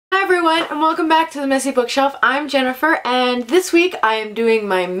everyone, and welcome back to the Messy Bookshelf. I'm Jennifer, and this week I am doing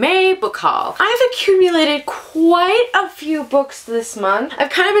my May book haul. I've accumulated quite a few books this month. I've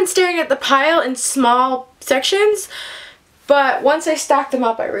kind of been staring at the pile in small sections, but once I stacked them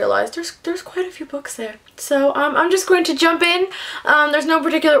up I realized there's quite a few books there. So I'm just going to jump in. There's no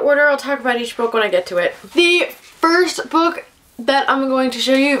particular order. I'll talk about each book when I get to it. The first book that I'm going to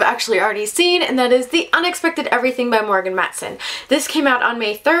show you've actually already seen, and that is The Unexpected Everything by Morgan Matson. This came out on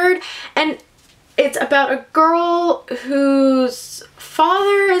May 3rd, and it's about a girl whose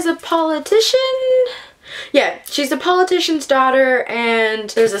father is a politician. Yeah, she's a politician's daughter, and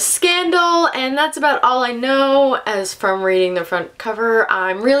there's a scandal, and that's about all I know as from reading the front cover.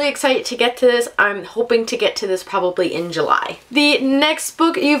 I'm really excited to get to this. I'm hoping to get to this probably in July. The next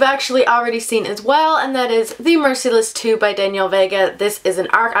book you've actually already seen as well, and that is The Merciless 2 by Danielle Vega. This is an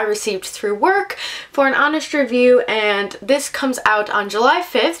ARC I received through work for an honest review, and this comes out on July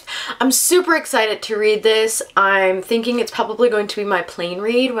 5th. I'm super excited to read this. I'm thinking it's probably going to be my plane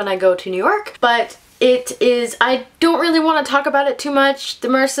read when I go to New York, but it is, I don't really want to talk about it too much. The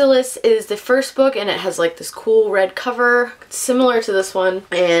Merciless is the first book, and it has like this cool red cover similar to this one,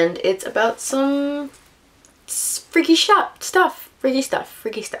 and it's about some freaky stuff.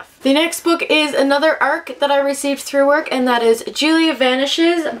 The next book is another ARC that I received through work, and that is Julia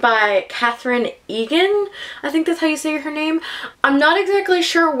Vanishes by Katherine Egan. I think that's how you say her name. I'm not exactly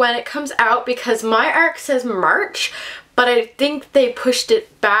sure when it comes out because my ARC says March, but I think they pushed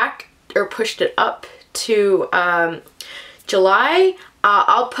it back or pushed it up to July.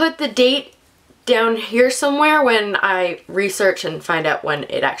 I'll put the date down here somewhere when I research and find out when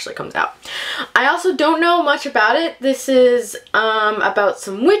it actually comes out. I also don't know much about it. This is about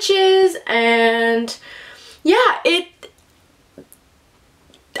some witches, and yeah,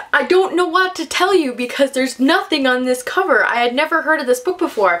 I don't know what to tell you because there's nothing on this cover. I had never heard of this book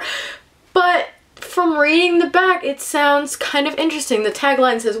before, but from reading the back, it sounds kind of interesting. The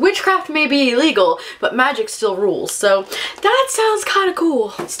tagline says, "Witchcraft may be illegal, but magic still rules." So that sounds kind of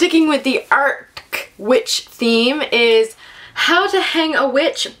cool. Sticking with the ARC witch theme is How to Hang a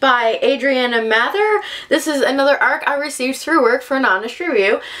Witch by Adriana Mather. This is another ARC I received through work for an honest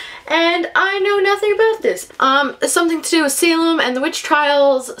review, and I know nothing about this. It's something to do with Salem and the witch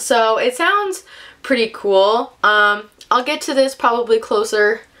trials, so it sounds pretty cool. I'll get to this probably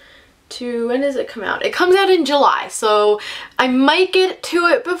closer to, when does it come out? It comes out in July, so I might get to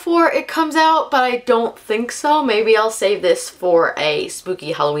it before it comes out, but I don't think so. Maybe I'll save this for a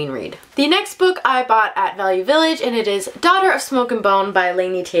spooky Halloween read. The next book I bought at Value Village, and it is Daughter of Smoke and Bone by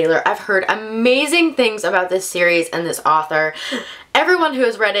Laini Taylor. I've heard amazing things about this series and this author. Everyone who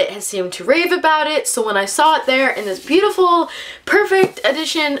has read it has seemed to rave about it, so when I saw it there in this beautiful, perfect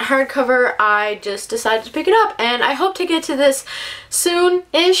edition hardcover, I just decided to pick it up, and I hope to get to this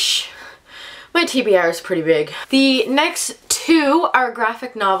soon-ish. My TBR is pretty big. The next two are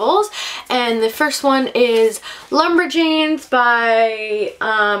graphic novels, and the first one is Lumberjanes by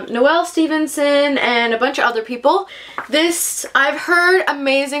Noelle Stevenson and a bunch of other people. This, I've heard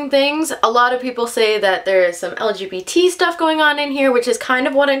amazing things. A lot of people say that there is some LGBT stuff going on in here, which is kind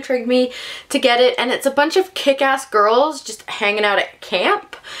of what intrigued me to get it, and it's a bunch of kick-ass girls just hanging out at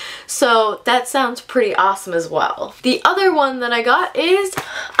camp. So that sounds pretty awesome as well. The other one that I got is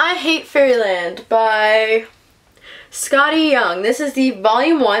I Hate Fairyland by Scotty Young. This is the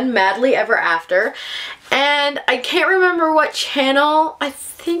volume 1, Madly Ever After, and I can't remember what channel. I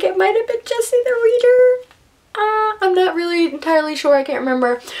think it might have been Jesse the Reader. I'm not really entirely sure, I can't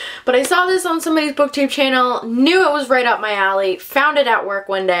remember, but I saw this on somebody's booktube channel, knew it was right up my alley, found it at work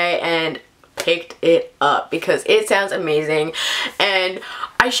one day, and picked it up because it sounds amazing, and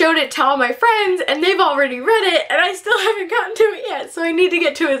I showed it to all my friends and they've already read it, and I still haven't gotten to it yet, so I need to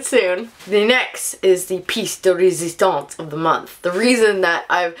get to it soon. The next is the piece de resistance of the month. The reason that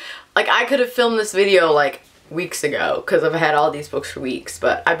I could have filmed this video like weeks ago because I've had all these books for weeks,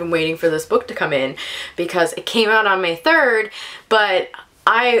 but I've been waiting for this book to come in because it came out on May 3rd, but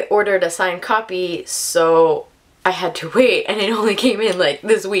I ordered a signed copy, so I had to wait, and it only came in like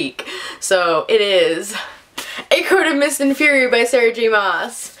this week. So it is A Court of Mist and Fury by Sarah J.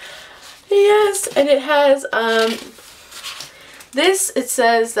 Maas. Yes, and it has it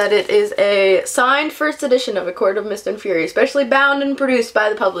says that it is a signed first edition of A Court of Mist and Fury, specially bound and produced by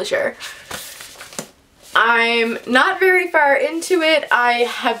the publisher. I'm not very far into it. I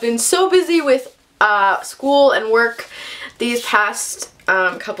have been so busy with school and work these past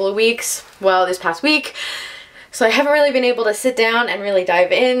couple of weeks, well, this past week, so I haven't really been able to sit down and really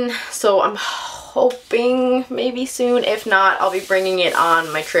dive in, so I'm hoping maybe soon. If not, I'll be bringing it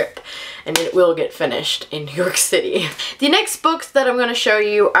on my trip and it will get finished in New York City. The next books that I'm going to show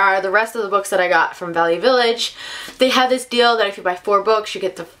you are the rest of the books that I got from Value Village. They have this deal that if you buy 4 books, you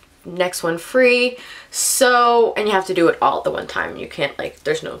get the next one free. So, and you have to do it all at the one time. You can't, like,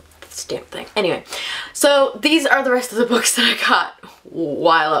 there's no stamp thing. Anyway, so these are the rest of the books that I got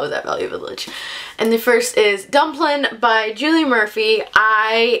while I was at Value Village. And the first is Dumplin' by Julie Murphy.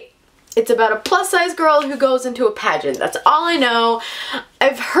 It's about a plus-size girl who goes into a pageant. That's all I know.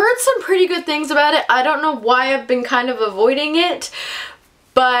 I've heard some pretty good things about it. I don't know why I've been kind of avoiding it,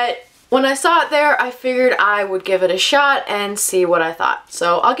 but when I saw it there, I figured I would give it a shot and see what I thought.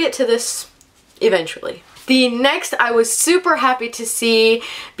 So I'll get to this eventually. The next I was super happy to see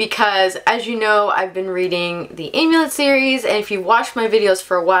because, as you know, I've been reading the Amulet series, and if you've watched my videos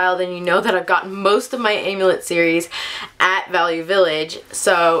for a while, then you know that I've gotten most of my Amulet series at Value Village.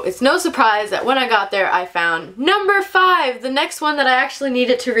 So it's no surprise that when I got there, I found number 5, the next one that I actually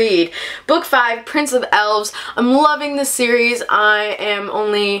needed to read. Book 5, Prince of Elves. I'm loving this series. I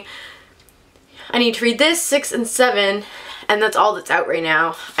need to read this, 6 and 7. And that's all that's out right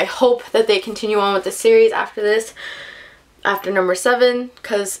now. I hope that they continue on with the series after this, after number 7,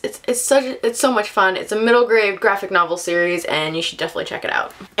 because it's so much fun. It's a middle grade graphic novel series and you should definitely check it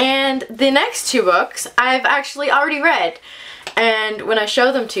out. And the next 2 books I've actually already read, and when I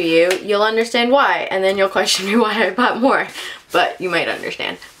show them to you, you'll understand why, and then you'll question me why I bought more, but you might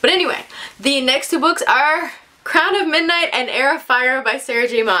understand. But anyway, the next 2 books are Crown of Midnight and Heir of Fire by Sarah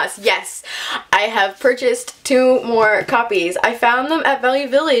J. Maas. Yes, I have purchased 2 more copies. I found them at Value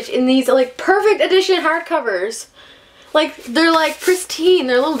Village in these like perfect edition hardcovers. Like, they're like pristine,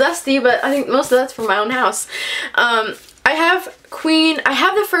 they're a little dusty, but I think most of that's from my own house. I have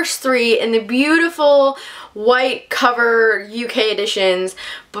the first 3 in the beautiful white cover UK editions,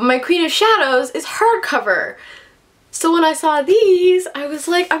 but my Queen of Shadows is hardcover. So when I saw these, I was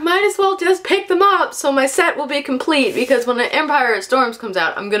like, I might as well just pick them up so my set will be complete, because when Empire of Storms comes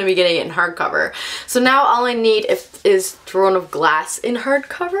out, I'm going to be getting it in hardcover. So now all I need is Throne of Glass in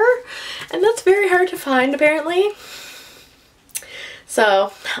hardcover, and that's very hard to find apparently.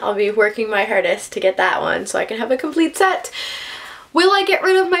 So I'll be working my hardest to get that one so I can have a complete set. Will I get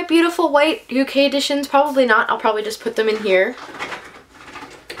rid of my beautiful white UK editions? Probably not. I'll probably just put them in here.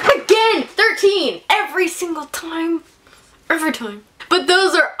 Again, 13! Every single time. Every time. But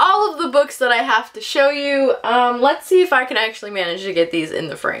those are all of the books that I have to show you. Let's see if I can actually manage to get these in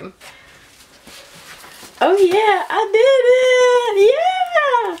the frame. Oh yeah, I did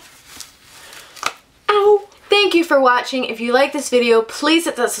it! Yeah! Ow! Thank you for watching. If you like this video, please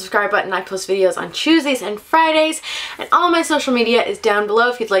hit that subscribe button. I post videos on Tuesdays and Fridays, and all my social media is down below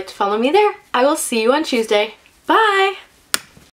if you'd like to follow me there. I will see you on Tuesday. Bye!